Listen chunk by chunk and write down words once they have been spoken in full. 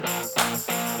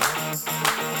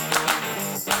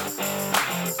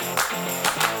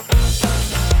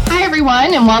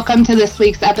everyone, and welcome to this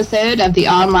week's episode of the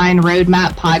Online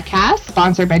Roadmap Podcast,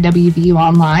 sponsored by WVU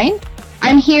Online.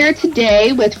 I'm here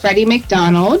today with Freddie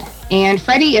McDonald, and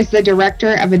Freddie is the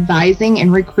Director of Advising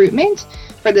and Recruitment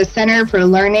for the Center for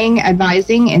Learning,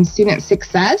 Advising, and Student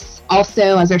Success,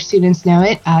 also, as our students know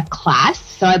it, CLAS.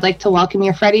 So I'd like to welcome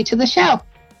you, Freddie, to the show.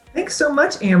 Thanks so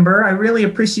much, Amber. I really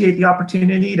appreciate the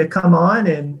opportunity to come on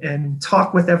and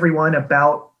talk with everyone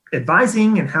about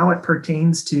advising and how it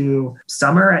pertains to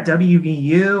summer at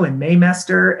WVU and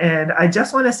Maymester. And I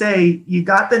just want to say, you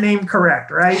got the name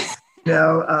correct, right?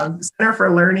 Center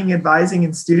for Learning, Advising,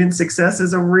 and Student Success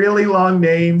is a really long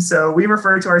name. So we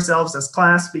refer to ourselves as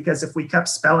CLAS because if we kept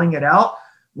spelling it out,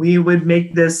 we would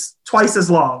make this twice as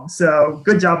long. So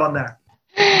good job on that.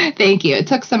 Thank you. It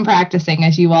took some practicing,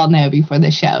 as you all know, before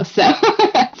the show.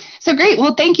 So great.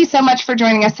 Well, thank you so much for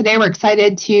joining us today. We're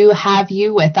excited to have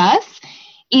you with us.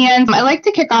 And I'd like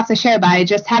to kick off the show by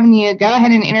just having you go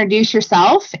ahead and introduce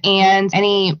yourself and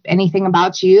anything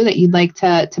about you that you'd like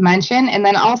to mention. And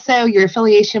then also your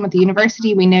affiliation with the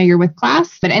university. We know you're with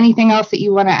CLAS, but anything else that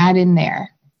you want to add in there?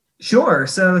 Sure.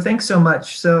 So thanks so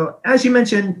much. So as you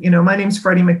mentioned, my name's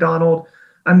Freddie McDonald.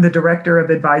 I'm the Director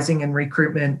of Advising and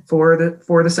Recruitment for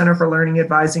the Center for Learning,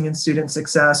 Advising, and Student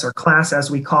Success, or CLAS as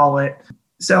we call it.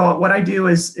 So what I do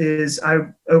is I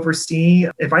oversee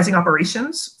advising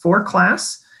operations for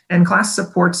CLAS, and CLAS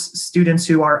supports students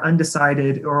who are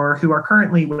undecided or who are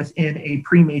currently within a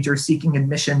pre-major seeking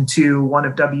admission to one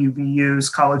of WVU's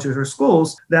colleges or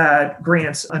schools that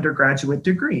grants undergraduate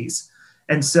degrees.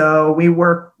 And so we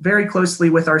work very closely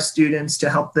with our students to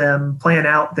help them plan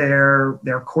out their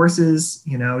courses,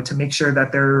 to make sure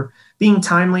that they're being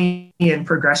timely in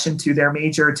progression to their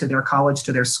major, to their college,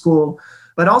 to their school.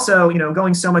 But also,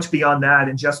 going so much beyond that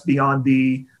and just beyond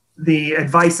the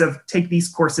advice of take these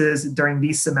courses during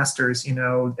these semesters.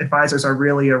 Advisors are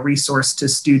really a resource to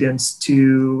students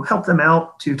to help them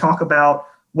out, to talk about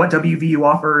what WVU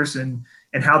offers and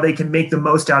how they can make the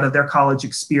most out of their college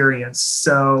experience.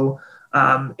 So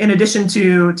in addition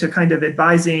to kind of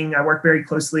advising, I work very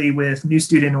closely with new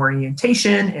student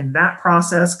orientation and that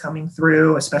process coming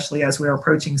through, especially as we're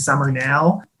approaching summer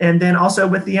now. And then also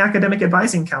with the Academic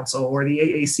Advising Council, or the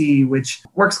AAC, which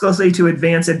works closely to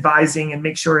advance advising and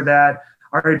make sure that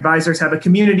our advisors have a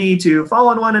community to fall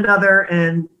on one another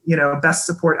and, best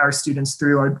support our students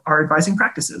through our advising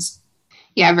practices.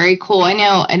 Yeah, very cool. I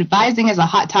know advising is a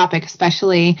hot topic,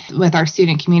 especially with our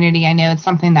student community. I know it's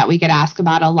something that we get asked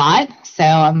about a lot. So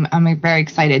I'm very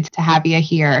excited to have you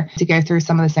here to go through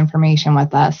some of this information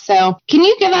with us. So can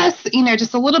you give us,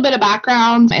 just a little bit of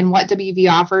background and what WV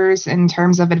offers in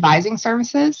terms of advising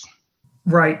services?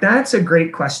 Right. That's a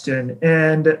great question.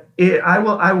 And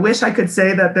I wish I could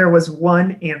say that there was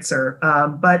one answer,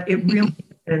 but it really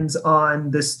depends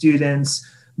on the student's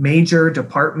major,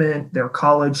 department, their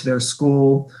college, their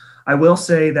school. I will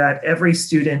say that every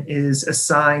student is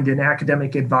assigned an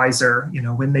academic advisor,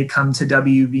 when they come to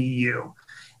WVU.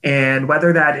 And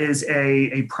whether that is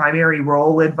a primary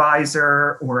role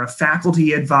advisor or a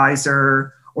faculty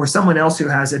advisor or someone else who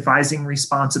has advising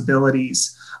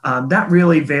responsibilities, that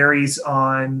really varies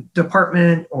on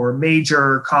department or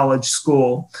major, college,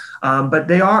 school. But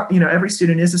they are, every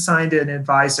student is assigned an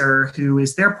advisor who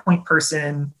is their point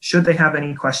person should they have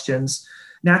any questions.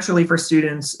 Naturally, for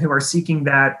students who are seeking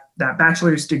that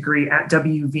bachelor's degree at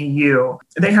WVU,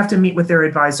 they have to meet with their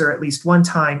advisor at least one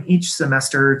time each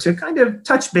semester to kind of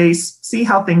touch base, see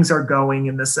how things are going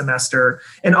in the semester,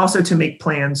 and also to make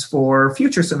plans for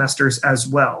future semesters as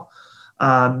well.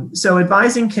 So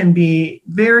advising can be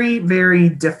very, very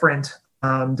different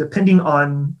depending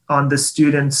on the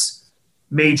student's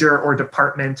major or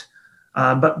department.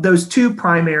 But those two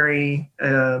primary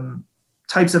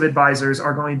types of advisors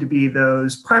are going to be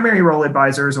those primary role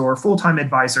advisors or full-time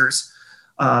advisors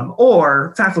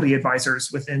or faculty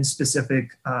advisors within specific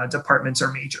departments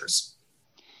or majors.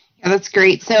 Yeah, that's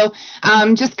great. So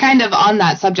just kind of on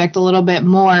that subject a little bit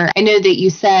more, I know that you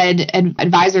said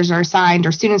advisors are assigned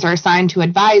or students are assigned to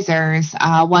advisors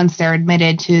once they're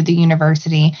admitted to the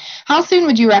university. How soon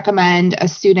would you recommend a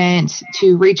student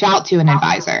to reach out to an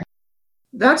advisor?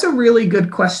 That's a really good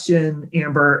question,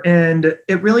 Amber, and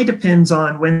it really depends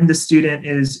on when the student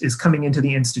is coming into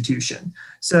the institution.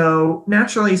 So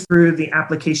naturally, through the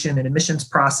application and admissions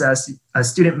process, a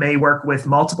student may work with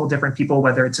multiple different people,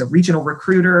 whether it's a regional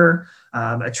recruiter,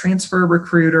 a transfer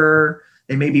recruiter.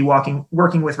 They may be working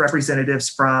with representatives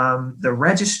from the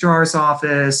registrar's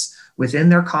office, within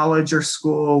their college or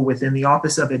school, within the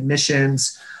Office of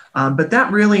Admissions. But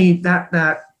that really,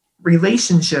 that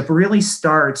relationship really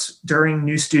starts during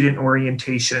new student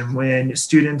orientation when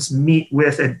students meet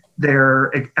with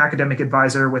their academic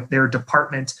advisor, with their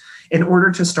department, in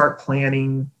order to start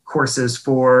planning courses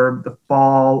for the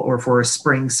fall or for a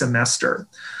spring semester.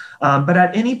 But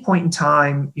at any point in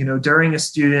time, during a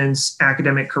student's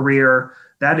academic career,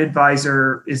 that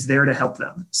advisor is there to help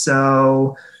them.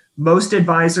 So most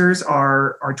advisors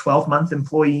are 12-month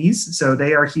employees, so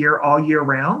they are here all year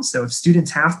round. So if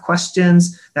students have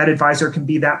questions, that advisor can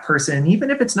be that person, even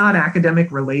if it's not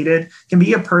academic related, can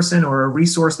be a person or a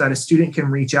resource that a student can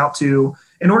reach out to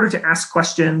in order to ask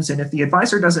questions. And if the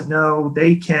advisor doesn't know,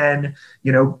 they can,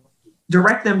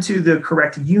 direct them to the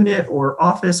correct unit or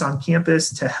office on campus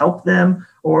to help them,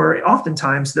 or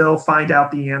oftentimes they'll find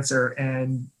out the answer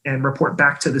and report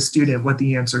back to the student what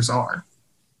the answers are.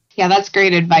 Yeah, that's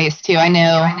great advice too. I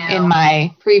know in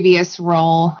my previous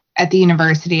role at the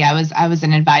university, I was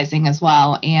in advising as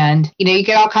well. And, you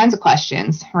get all kinds of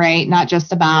questions, right? Not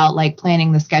just about like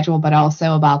planning the schedule, but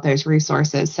also about those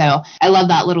resources. So I love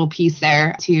that little piece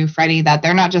there to Freddie, that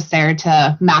they're not just there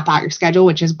to map out your schedule,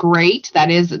 which is great. That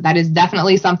is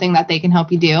definitely something that they can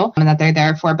help you do and that they're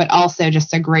there for, but also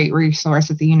just a great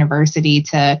resource at the university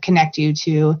to connect you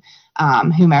to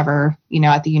whomever,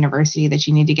 at the university that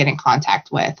you need to get in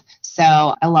contact with. So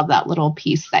I love that little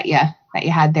piece that you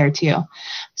had there too.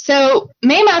 So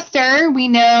Maymaster, we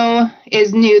know,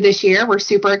 is new this year. We're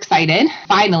super excited.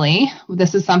 Finally,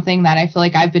 this is something that I feel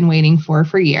like I've been waiting for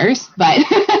years, but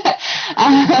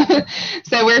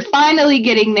so we're finally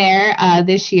getting there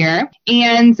this year.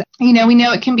 And, we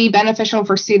know it can be beneficial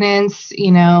for students,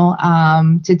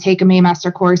 to take a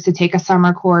Maymaster course, to take a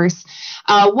summer course.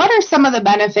 What are some of the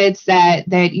benefits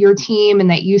that your team and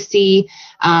that you see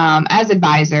as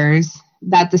advisors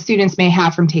that the students may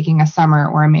have from taking a summer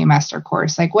or a Maymaster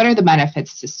course? Like, what are the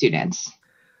benefits to students?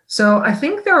 So I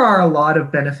think there are a lot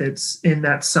of benefits in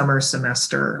that summer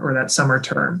semester or that summer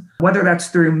term, whether that's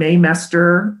through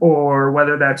Maymaster or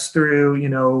whether that's through,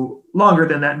 longer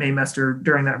than that Maymaster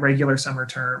during that regular summer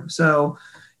term. So,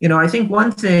 I think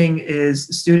one thing is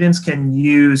students can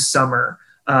use summer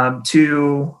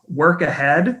to work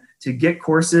ahead, to get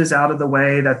courses out of the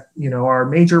way that, are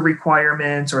major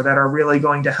requirements or that are really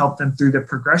going to help them through the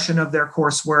progression of their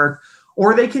coursework,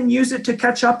 or they can use it to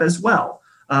catch up as well.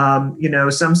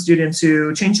 Some students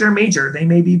who change their major, they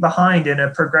may be behind in a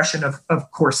progression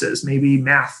of courses, maybe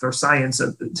math or science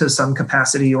to some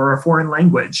capacity, or a foreign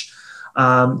language.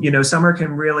 Summer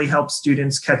can really help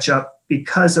students catch up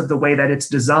because of the way that it's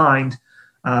designed.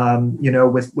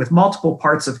 With multiple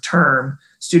parts of term,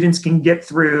 students can get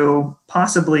through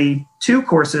possibly 2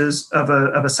 courses of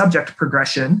a subject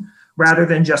progression rather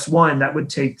than just one that would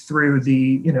take through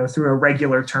through a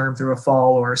regular term, through a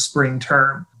fall or a spring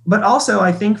term. But also,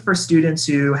 I think for students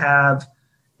who have,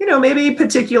 maybe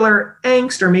particular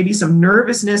angst or maybe some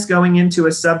nervousness going into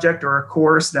a subject or a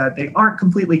course that they aren't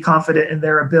completely confident in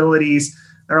their abilities,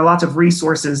 there are lots of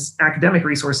resources, academic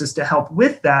resources, to help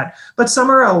with that. But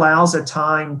summer allows a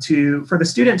time for the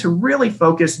student to really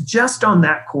focus just on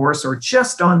that course or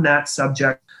just on that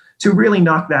subject to really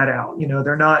knock that out.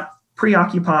 They're not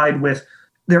preoccupied with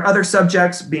their other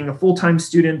subjects, being a full-time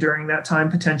student during that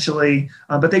time potentially,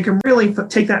 but they can really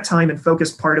take that time and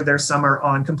focus part of their summer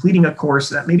on completing a course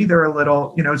that maybe they're a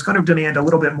little, it's going to demand a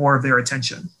little bit more of their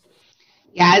attention.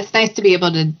 Yeah, it's nice to be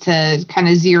able to kind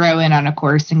of zero in on a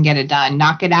course and get it done,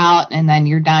 knock it out, and then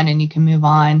you're done and you can move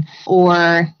on.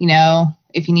 Or,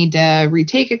 if you need to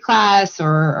retake a class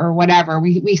or whatever,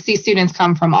 we see students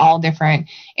come from all different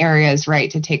areas, right,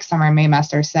 to take summer and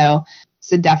Maymaster. So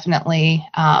definitely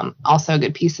also a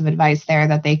good piece of advice there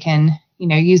that they can,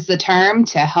 use the term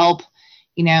to help,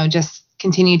 just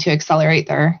continue to accelerate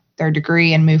their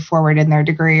degree and move forward in their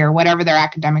degree or whatever their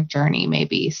academic journey may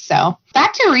be. So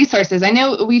back to resources. I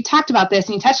know we talked about this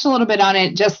and you touched a little bit on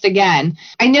it just again.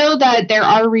 I know that there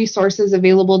are resources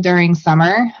available during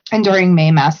summer and during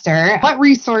Maymaster. What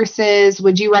resources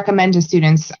would you recommend to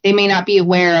students? They may not be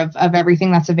aware of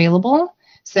everything that's available.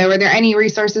 So are there any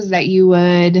resources that you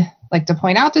would like to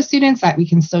point out to students that we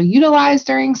can still utilize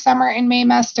during summer and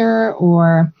Maymaster,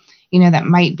 or, that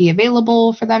might be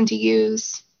available for them to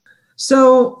use?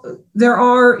 So there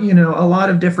are, a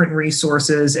lot of different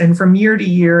resources, and from year to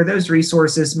year, those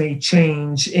resources may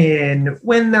change in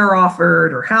when they're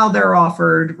offered or how they're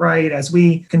offered, right? As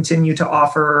we continue to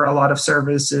offer a lot of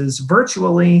services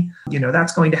virtually,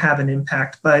 that's going to have an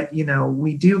impact. But,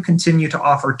 we do continue to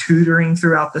offer tutoring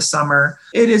throughout the summer.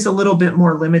 It is a little bit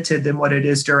more limited than what it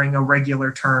is during a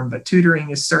regular term, but tutoring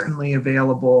is certainly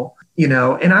available.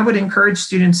 And I would encourage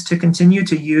students to continue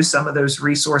to use some of those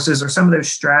resources or some of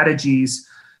those strategies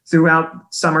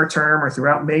throughout summer term or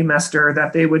throughout Maymester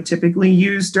that they would typically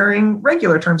use during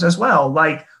regular terms as well,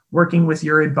 like working with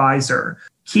your advisor,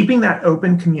 keeping that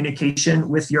open communication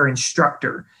with your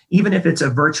instructor, even if it's a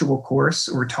virtual course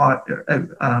or taught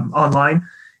online,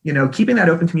 keeping that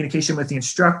open communication with the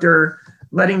instructor,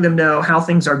 letting them know how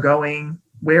things are going,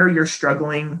 where you're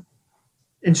struggling.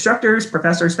 Instructors,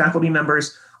 professors, faculty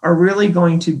members are really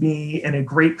going to be in a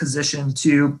great position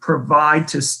to provide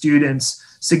to students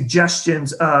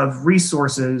suggestions of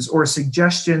resources or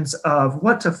suggestions of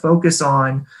what to focus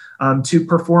on to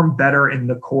perform better in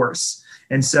the course.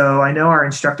 And so I know our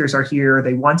instructors are here.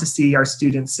 They want to see our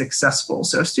students successful.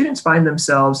 So if students find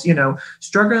themselves,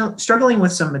 struggling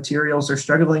with some materials or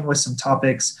struggling with some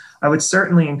topics, I would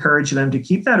certainly encourage them to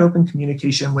keep that open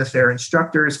communication with their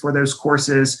instructors for those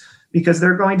courses, because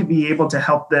they're going to be able to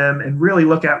help them and really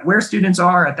look at where students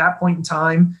are at that point in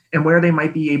time and where they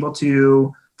might be able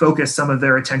to focus some of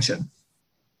their attention.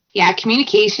 Yeah,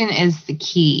 communication is the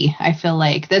key. I feel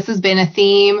like this has been a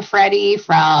theme, Freddie,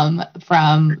 from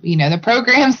the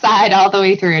program side all the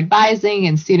way through advising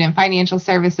and student financial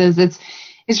services.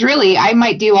 It's really, I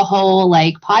might do a whole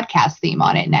podcast theme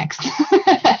on it next.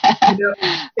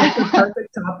 It's a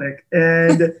perfect topic,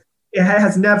 and it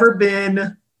has never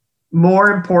been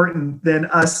more important than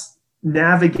us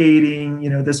navigating,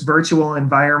 this virtual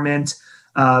environment.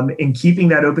 And keeping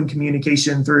that open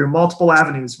communication through multiple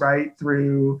avenues, right?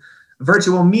 Through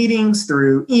virtual meetings,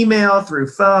 through email, through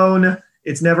phone.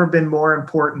 It's never been more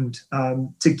important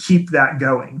to keep that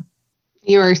going.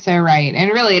 You are so right.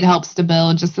 And really, it helps to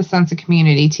build just a sense of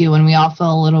community, too, when we all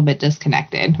feel a little bit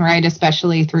disconnected, right?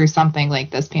 Especially through something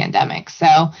like this pandemic.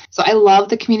 So I love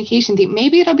the communication theme.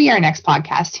 Maybe it'll be our next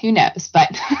podcast. Who knows? But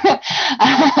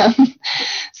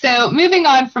so moving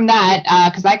on from that,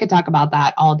 because I could talk about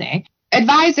that all day.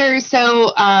 Advisors.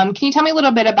 So can you tell me a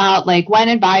little bit about when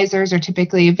advisors are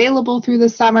typically available through the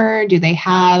summer? Do they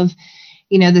have,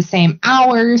 the same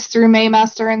hours through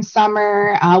Maymester and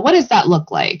summer? What does that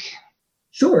look like?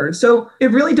 Sure. So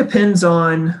it really depends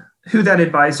on who that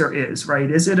advisor is, right?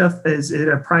 Is it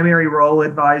a primary role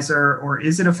advisor or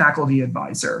is it a faculty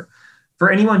advisor?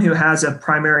 For anyone who has a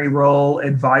primary role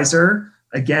advisor,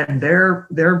 again,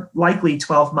 they're likely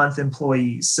 12-month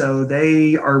employees. So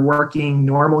they are working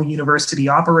normal university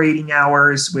operating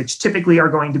hours, which typically are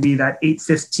going to be that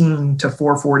 8:15 to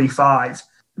 4:45.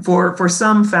 For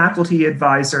some faculty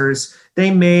advisors,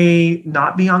 they may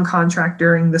not be on contract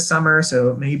during the summer, so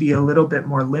it may be a little bit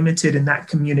more limited in that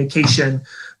communication.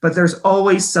 But there's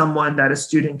always someone that a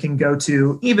student can go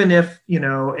to, even if,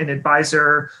 an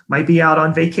advisor might be out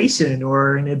on vacation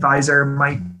or an advisor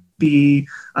might be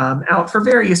out for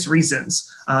various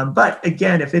reasons. But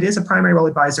again, if it is a primary role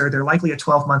advisor, they're likely a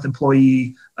 12-month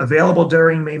employee, available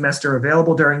during Maymester,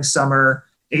 available during summer,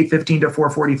 8:15 to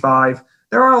 4:45.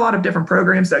 There are a lot of different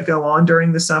programs that go on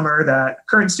during the summer that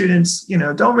current students,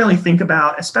 don't really think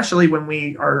about, especially when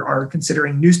we are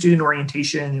considering new student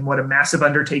orientation and what a massive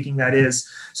undertaking that is.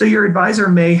 So your advisor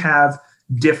may have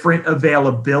different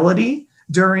availability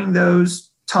during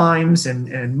those times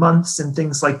and months and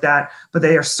things like that, but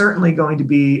they are certainly going to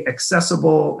be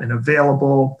accessible and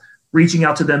available. Reaching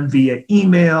out to them via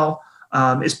email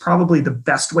is probably the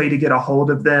best way to get a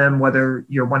hold of them, whether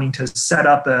you're wanting to set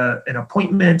up an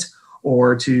appointment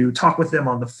or to talk with them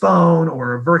on the phone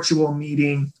or a virtual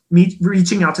meeting.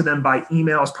 Reaching out to them by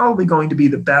email is probably going to be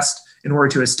the best in order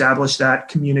to establish that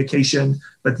communication.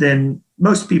 But then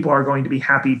most people are going to be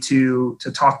happy to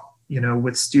talk,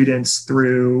 with students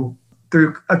through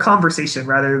a conversation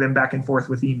rather than back and forth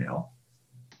with email.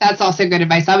 That's also good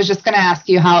advice. I was just going to ask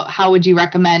you, how would you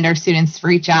recommend our students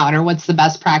reach out, or what's the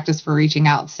best practice for reaching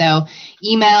out? So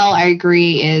email, I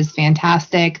agree, is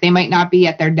fantastic. They might not be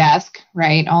at their desk,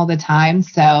 right, all the time.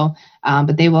 So,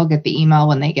 but they will get the email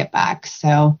when they get back.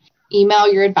 So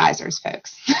email your advisors,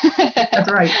 folks.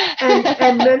 That's right.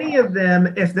 And many of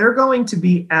them, if they're going to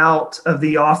be out of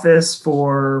the office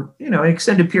for, an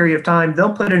extended period of time,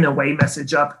 they'll put an away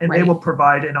message up and They will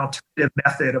provide an alternative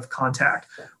method of contact,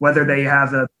 whether they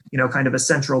have a, kind of a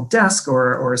central desk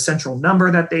or a central number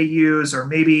that they use, or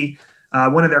maybe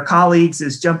one of their colleagues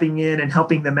is jumping in and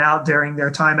helping them out during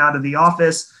their time out of the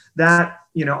office. That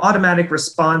automatic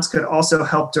response could also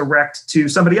help direct to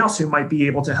somebody else who might be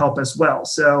able to help as well.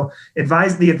 So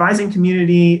the advising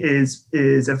community is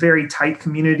a very tight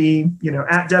community,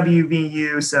 at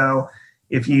WVU. So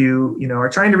if you are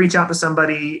trying to reach out to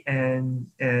somebody and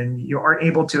you aren't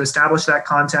able to establish that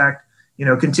contact,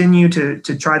 continue to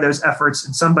try those efforts,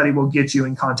 and somebody will get you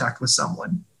in contact with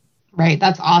someone. Right.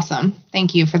 That's awesome.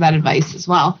 Thank you for that advice as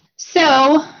well.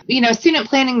 So, student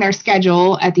planning their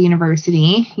schedule at the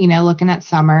university, looking at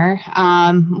summer,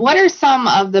 what are some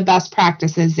of the best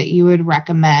practices that you would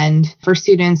recommend for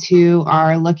students who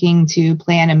are looking to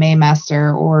plan a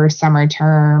Maymester or summer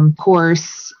term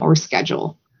course or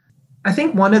schedule? I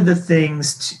think one of the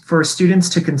things for students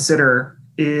to consider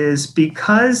is,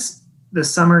 because the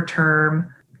summer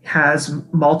term has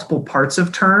multiple parts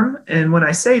of term. And when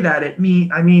I say that, I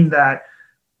mean that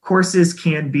courses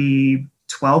can be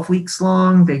 12 weeks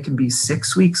long, they can be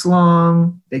 6 weeks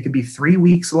long, they could be 3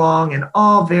 weeks long, and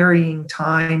all varying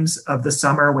times of the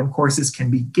summer when courses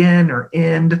can begin or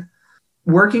end.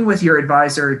 Working with your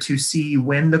advisor to see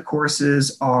when the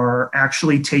courses are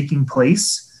actually taking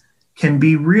place can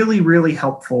be really, really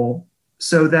helpful,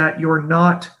 so that you're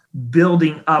not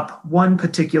building up one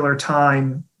particular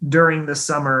time during the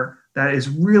summer that is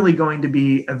really going to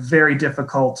be a very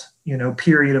difficult,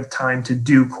 period of time to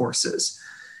do courses.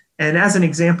 And as an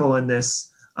example in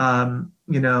this, I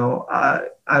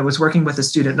was working with a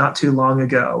student not too long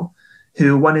ago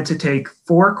who wanted to take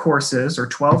 4 courses or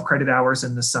 12 credit hours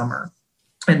in the summer.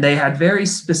 And they had very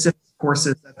specific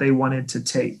courses that they wanted to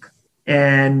take.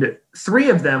 And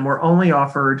 3 of them were only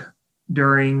offered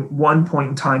during one point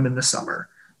in time in the summer.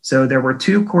 So there were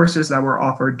 2 courses that were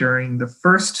offered during the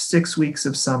first 6 weeks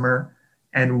of summer,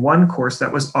 and 1 course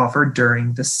that was offered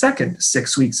during the second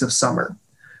 6 weeks of summer,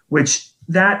 which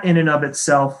that in and of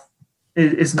itself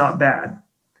is not bad.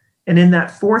 And in that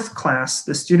 4th class,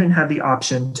 the student had the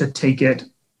option to take it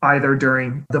either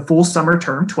during the full summer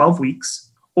term, 12 weeks,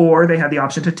 or they had the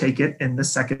option to take it in the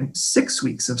second 6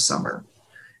 weeks of summer.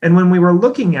 And when we were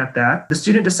looking at that, the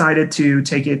student decided to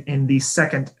take it in the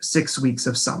second 6 weeks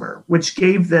of summer, which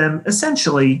gave them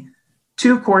essentially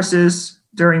 2 courses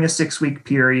during a 6-week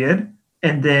period.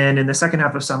 And then in the second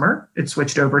half of summer, it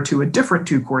switched over to a different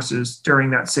 2 courses during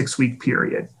that 6-week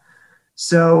period.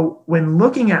 So when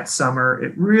looking at summer,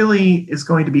 it really is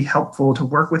going to be helpful to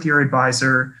work with your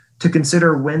advisor to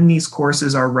consider when these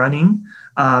courses are running,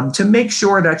 to make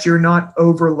sure that you're not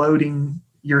overloading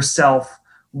yourself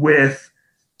with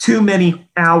too many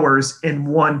hours in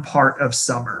one part of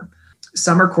summer.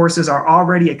 Summer courses are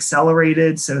already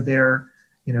accelerated, so they're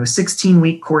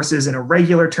 16-week courses in a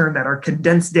regular term that are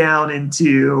condensed down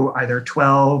into either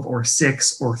 12 or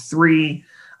 6 or 3.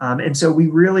 And so we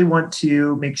really want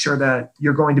to make sure that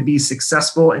you're going to be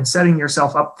successful in setting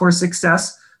yourself up for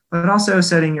success, but also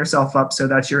setting yourself up so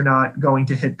that you're not going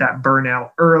to hit that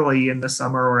burnout early in the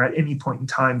summer or at any point in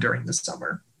time during the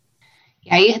summer.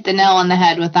 Yeah, you hit the nail on the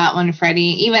head with that one,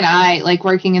 Freddie. Even I, like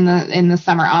working in the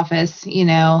summer office,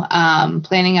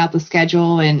 planning out the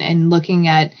schedule and looking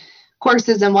at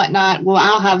courses and whatnot. Well,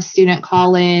 I'll have a student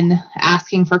call in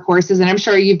asking for courses. And I'm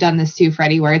sure you've done this too,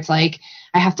 Freddie, where it's like,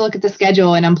 I have to look at the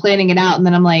schedule and I'm planning it out. And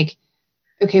then I'm like,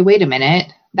 okay, wait a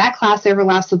minute. That class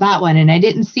overlaps with that one. And I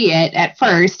didn't see it at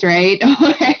first, right?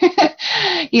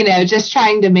 Just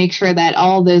trying to make sure that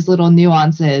all those little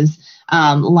nuances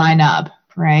line up,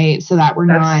 right? So that we're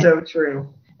That's not so true.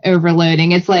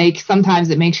 Overloading. It's like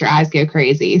sometimes it makes your eyes go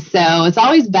crazy. So it's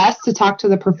always best to talk to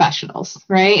the professionals,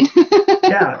 right?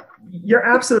 Yeah. You're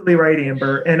absolutely right,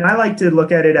 Amber. And I like to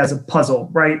look at it as a puzzle,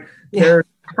 right? Yeah. There's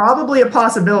probably a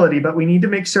possibility, but we need to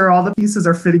make sure all the pieces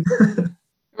are fitting.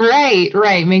 Right.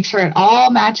 Make sure it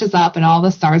all matches up and all the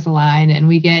stars align and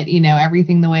we get,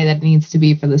 everything the way that it needs to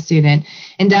be for the student.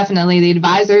 And definitely the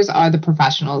advisors are the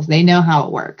professionals. They know how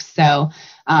it works. So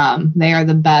they are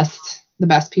the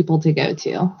best people to go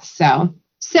to.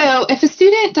 So if a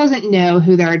student doesn't know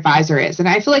who their advisor is, and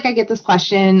I feel like I get this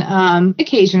question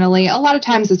occasionally, a lot of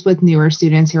times it's with newer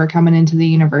students who are coming into the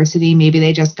university. Maybe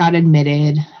they just got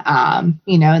admitted, and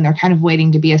they're kind of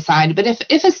waiting to be assigned. But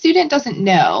if a student doesn't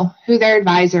know who their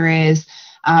advisor is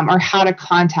or how to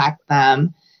contact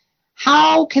them,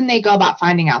 how can they go about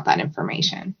finding out that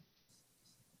information?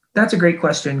 That's a great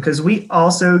question, because we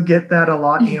also get that a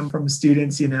lot from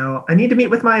students. I need to meet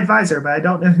with my advisor, but I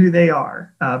don't know who they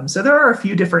are. So there are a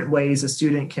few different ways a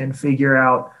student can figure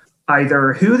out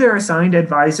either who their assigned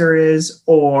advisor is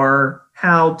or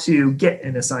how to get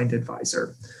an assigned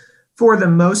advisor. For the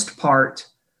most part,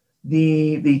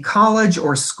 the college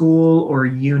or school or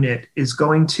unit is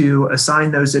going to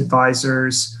assign those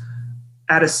advisors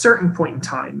at a certain point in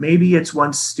time. Maybe it's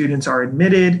once students are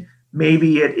admitted.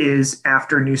 Maybe it is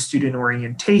after new student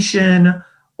orientation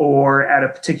or at a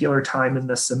particular time in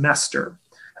the semester.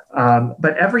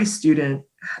 But every student,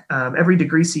 every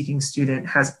degree-seeking student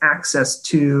has access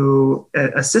to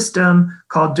a system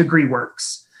called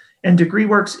DegreeWorks. And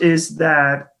DegreeWorks is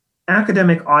that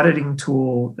academic auditing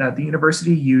tool that the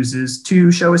university uses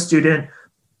to show a student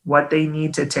what they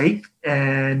need to take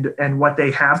and what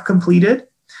they have completed.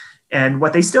 and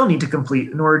what they still need to complete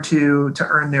in order to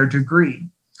earn their degree.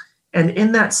 And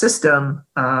in that system,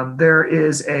 there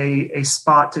is a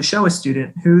spot to show a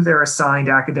student who their assigned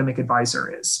academic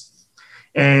advisor is.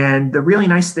 And the really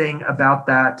nice thing about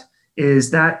that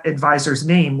is that advisor's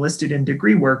name listed in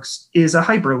DegreeWorks is a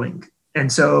hyperlink.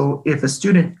 And so if a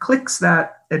student clicks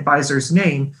that advisor's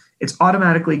name, it's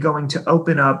automatically going to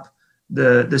open up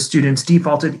the student's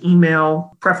defaulted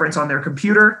email preference on their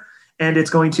computer, and it's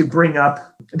going to bring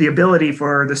up the ability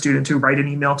for the student to write an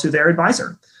email to their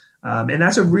advisor. And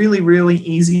that's a really, really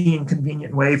easy and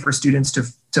convenient way for students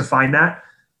to find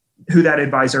who that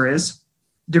advisor is.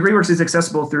 DegreeWorks is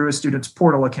accessible through a student's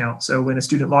portal account. So when a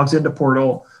student logs into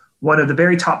Portal, one of the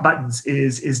very top buttons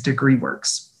is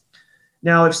DegreeWorks.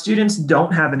 Now, if students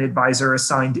don't have an advisor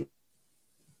assigned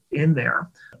in there,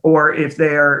 or if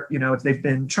if they've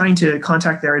been trying to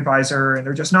contact their advisor and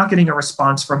they're just not getting a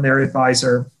response from their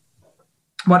advisor,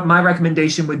 what my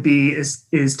recommendation would be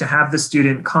is to have the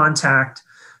student contact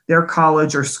their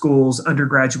college or school's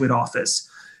undergraduate office,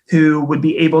 who would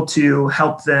be able to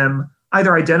help them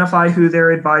either identify who their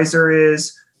advisor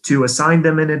is, to assign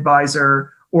them an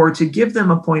advisor, or to give them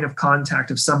a point of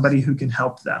contact of somebody who can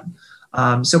help them.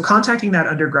 So contacting that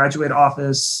undergraduate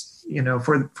office,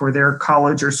 for their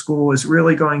college or school is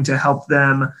really going to help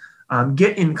them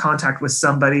get in contact with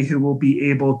somebody who will be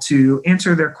able to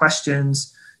answer their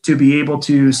questions, to be able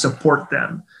to support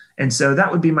them. And so that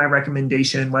would be my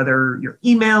recommendation, whether you're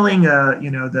emailing,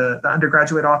 the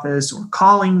undergraduate office or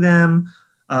calling them,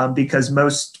 because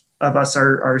most of us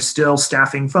are still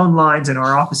staffing phone lines and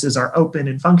our offices are open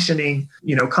and functioning.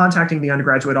 Contacting the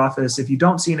undergraduate office, if you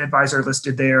don't see an advisor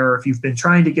listed there, or if you've been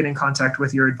trying to get in contact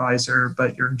with your advisor,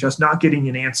 but you're just not getting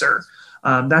an answer,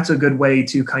 that's a good way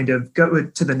to kind of go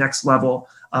to the next level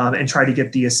and try to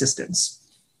get the assistance.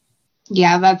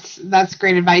 Yeah, that's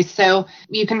great advice. So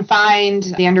you can find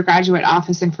the undergraduate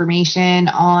office information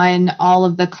on all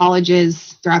of the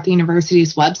colleges throughout the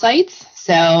university's websites.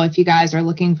 So if you guys are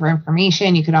looking for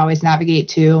information, you could always navigate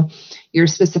to your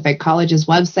specific college's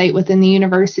website within the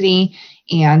university,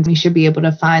 and you should be able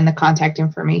to find the contact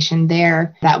information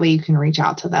there. That way you can reach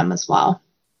out to them as well.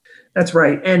 That's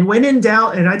right. And when in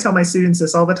doubt, and I tell my students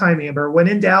this all the time, Amber, when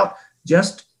in doubt,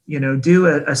 just do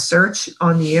a search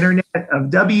on the internet of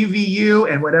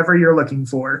WVU and whatever you're looking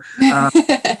for.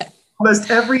 Almost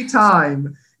every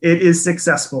time it is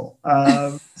successful.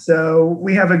 So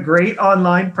we have a great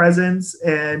online presence,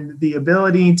 and the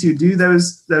ability to do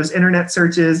those internet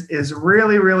searches is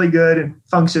really, really good and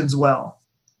functions well.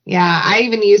 Yeah, I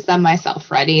even use them myself,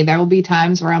 Freddie. There will be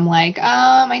times where I'm like,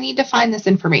 I need to find this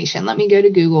information. Let me go to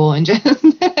Google and just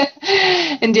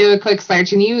and do a quick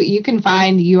search. And you can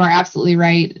find, you are absolutely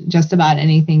right, just about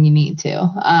anything you need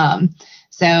to.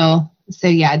 So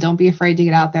yeah, don't be afraid to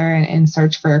get out there and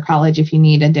search for your college if you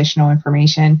need additional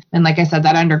information. And like I said,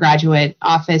 that undergraduate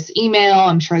office email,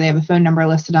 I'm sure they have a phone number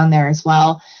listed on there as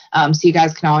well. So you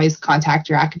guys can always contact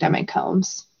your academic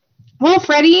homes. Well,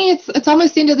 Freddie, it's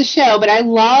almost the end of the show, but I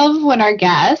love when our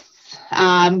guests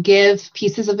give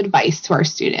pieces of advice to our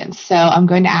students. So I'm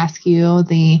going to ask you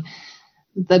the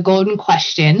golden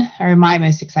question, or my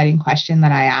most exciting question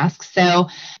that I ask. So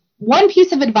one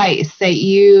piece of advice that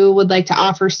you would like to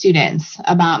offer students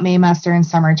about Maymester and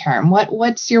summer term,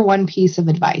 what's your one piece of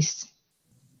advice?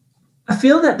 I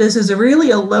feel that this is a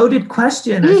loaded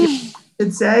question. I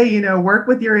should say, work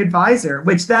with your advisor,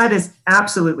 which that is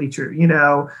absolutely true.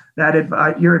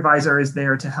 That your advisor is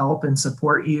there to help and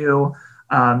support you.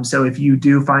 So if you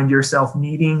do find yourself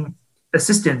needing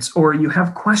assistance, or you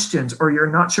have questions, or you're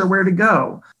not sure where to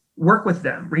go, work with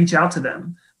them, reach out to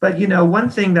them. But, one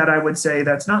thing that I would say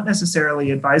that's not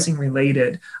necessarily advising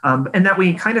related, and that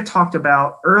we kind of talked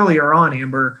about earlier on,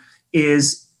 Amber,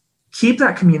 is keep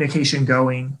that communication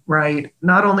going, right?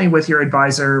 Not only with your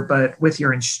advisor, but with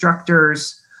your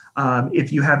instructors.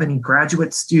 If you have any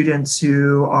graduate students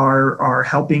who are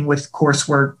helping with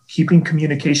coursework, keeping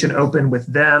communication open with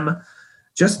them.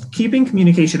 Just keeping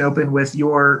communication open with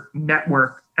your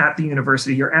network at the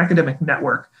university, your academic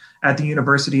network at the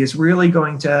university, is really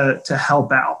going to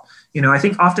help out. I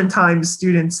think oftentimes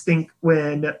students think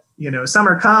when,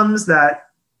 summer comes that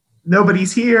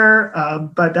nobody's here,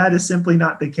 but that is simply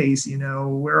not the case.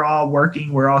 We're all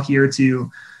working, we're all here to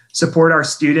support our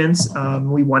students.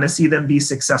 We want to see them be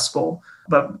successful,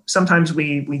 but sometimes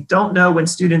we don't know when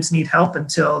students need help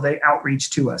until they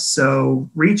outreach to us. So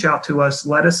reach out to us,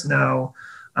 let us know.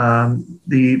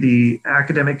 The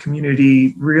academic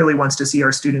community really wants to see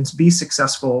our students be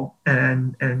successful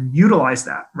and utilize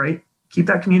that, right? Keep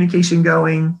that communication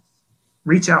going.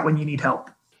 Reach out when you need help.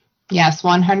 Yes,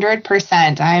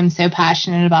 100%. I am so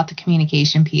passionate about the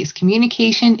communication piece.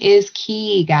 Communication is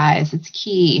key, guys. It's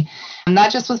key. Not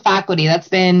just with faculty. That's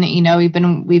been,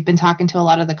 we've been talking to a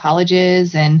lot of the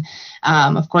colleges, and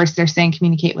of course they're saying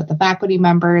communicate with the faculty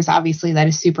members. Obviously that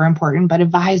is super important, but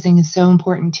advising is so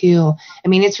important too. I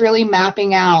mean, it's really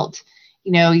mapping out,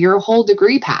 your whole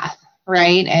degree path,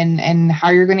 right? And how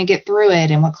you're going to get through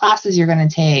it and what classes you're going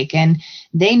to take, and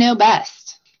they know best.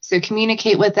 So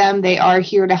communicate with them. They are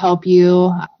here to help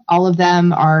you. All of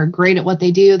them are great at what they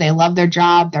do. They love their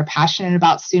job. They're passionate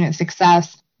about student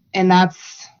success. And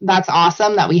that's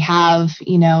awesome that we have,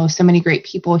 so many great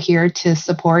people here to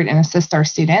support and assist our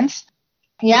students.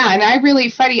 Yeah.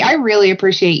 And Freddie, I really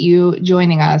appreciate you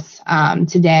joining us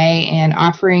today and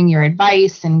offering your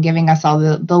advice and giving us all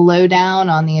the lowdown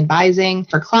on the advising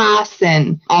for class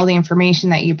and all the information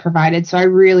that you provided. So I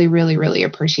really, really, really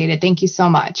appreciate it. Thank you so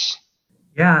much.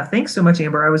 Yeah, thanks so much,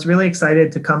 Amber. I was really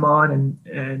excited to come on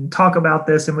and talk about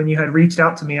this. And when you had reached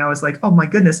out to me, I was like, oh my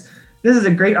goodness, this is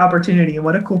a great opportunity and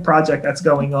what a cool project that's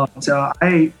going on. So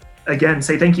I, again,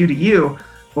 say thank you to you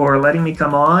for letting me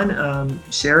come on,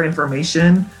 share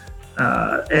information,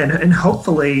 and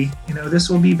hopefully, this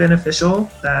will be beneficial,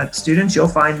 that students, you'll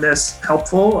find this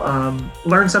helpful,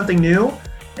 learn something new,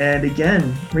 and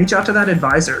again, reach out to that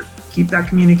advisor. Keep that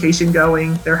communication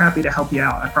going. They're happy to help you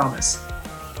out, I promise.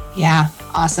 Yeah,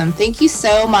 awesome. Thank you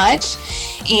so much.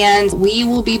 And we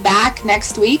will be back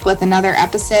next week with another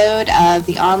episode of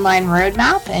the Online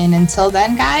Roadmap. And until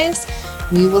then, guys,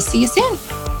 we will see you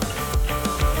soon.